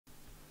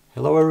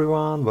Hello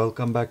everyone,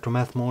 welcome back to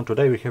mathsmood.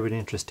 Today we have an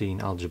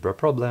interesting algebra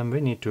problem. We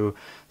need to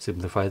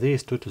simplify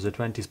this 2 to the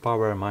 20th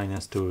power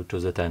minus 2 to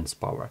the 10th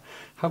power.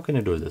 How can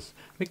you do this?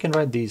 We can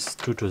write this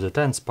 2 to the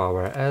 10th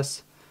power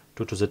as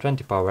 2 to the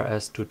 20th power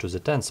as 2 to the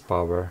 10th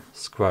power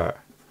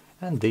square.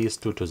 And this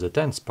 2 to the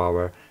 10th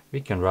power we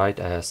can write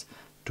as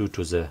 2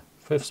 to the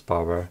 5th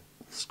power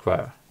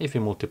square. If we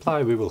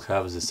multiply, we will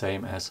have the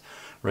same as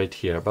right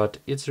here, but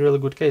it's a really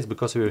good case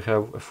because we will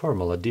have a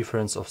formula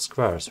difference of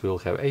squares. We will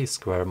have a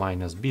square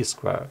minus b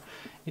square.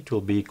 It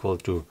will be equal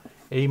to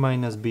a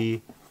minus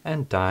b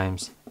and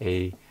times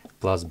a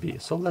plus b.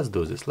 So let's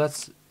do this.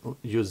 Let's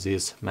use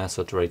this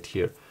method right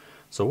here.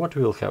 So what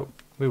we will have?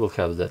 We will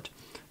have that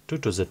 2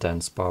 to the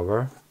 10th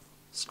power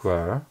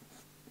square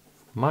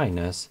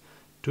minus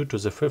 2 to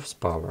the 5th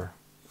power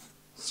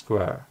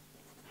square.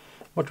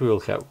 What we will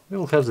have? We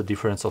will have the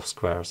difference of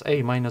squares,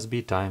 a minus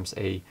b times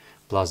a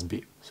plus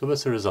b. So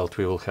as a result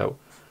we will have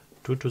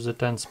 2 to the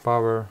 10th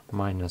power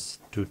minus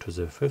 2 to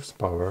the 5th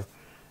power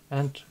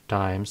and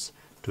times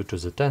 2 to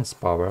the 10th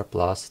power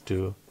plus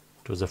 2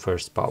 to the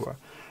 1st power.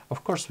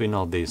 Of course we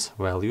know these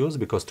values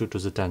because 2 to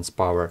the 10th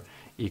power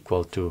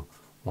equal to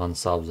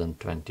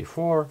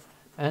 1024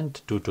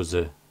 and 2 to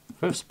the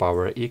 5th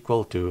power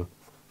equal to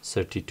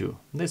 32.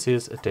 This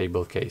is a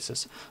table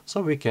cases.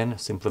 So we can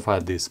simplify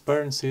these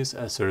parentheses.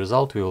 As a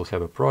result we will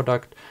have a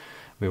product.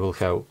 We will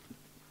have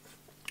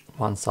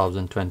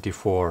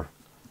 1024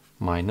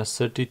 minus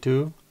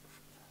 32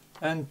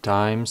 and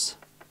times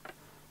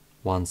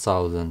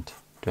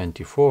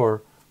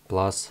 1024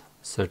 plus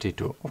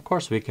 32. Of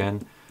course we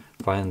can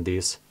find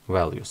this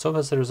value. So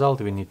as a result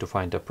we need to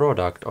find a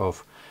product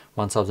of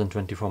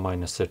 1024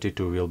 minus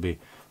 32 will be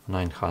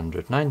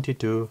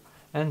 992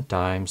 and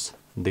times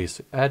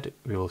this add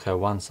we will have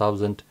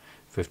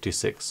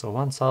 1056. So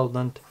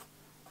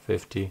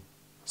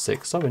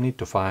 1056. So we need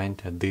to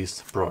find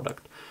this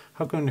product.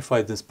 How can we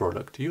find this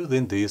product?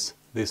 Using this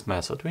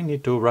method. We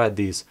need to write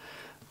this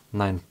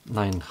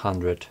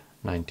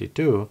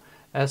 992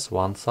 as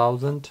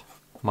 1000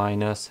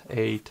 minus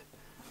 8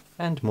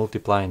 and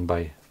multiplying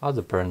by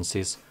other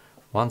parentheses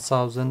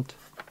 1000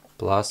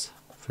 plus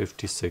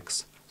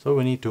 56. So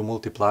we need to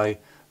multiply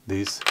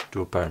these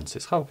two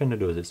parentheses. How can we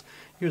do this?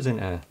 Using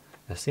a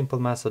simple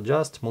method,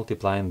 just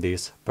multiplying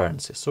these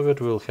parentheses. So what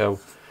we will have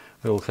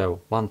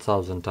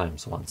 1000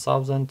 times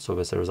 1000. So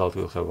as a result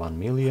we will have 1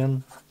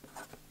 million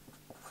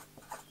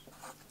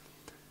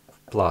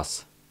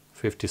plus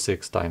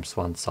 56 times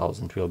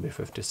 1000 will be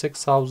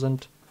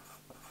 56,000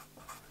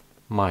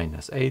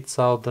 minus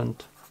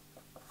 8,000,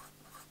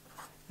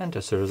 and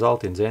as a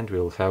result in the end we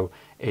will have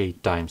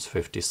 8 times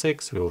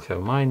 56, we will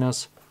have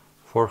minus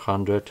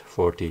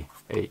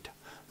 448.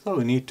 So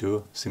we need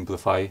to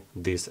simplify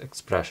this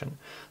expression.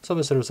 So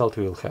as a result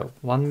we will have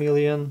 1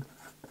 million,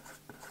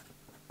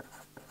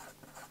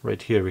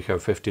 right here we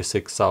have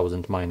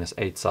 56,000 minus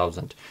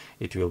 8,000,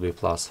 it will be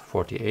plus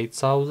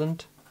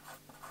 48,000,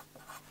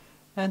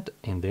 and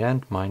in the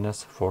end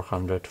minus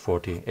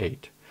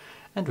 448.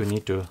 And we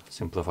need to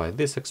simplify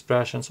this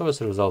expression. So as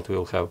a result we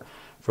will have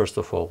first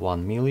of all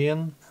 1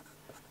 million.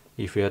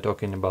 If we are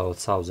talking about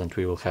thousand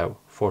we will have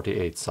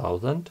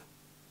 48,000.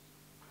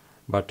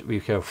 But we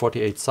have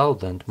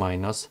 48,000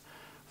 minus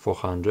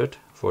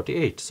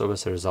 448. So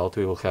as a result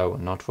we will have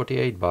not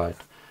 48 but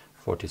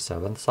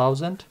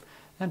 47,000.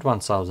 And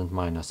 1000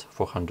 minus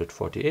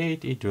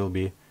 448 it will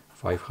be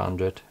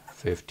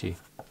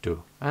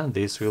 552. And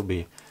this will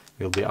be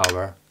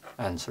our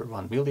answer,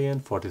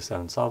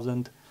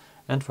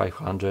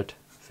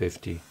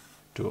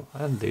 1,047,552.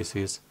 And this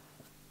is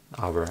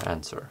our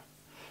answer.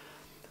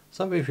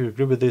 So if you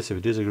agree with this, if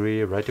you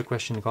disagree, write a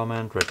question,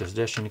 comment, write a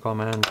suggestion,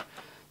 comment.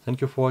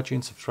 Thank you for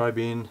watching,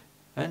 subscribing,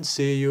 and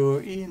see you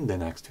in the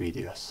next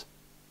videos.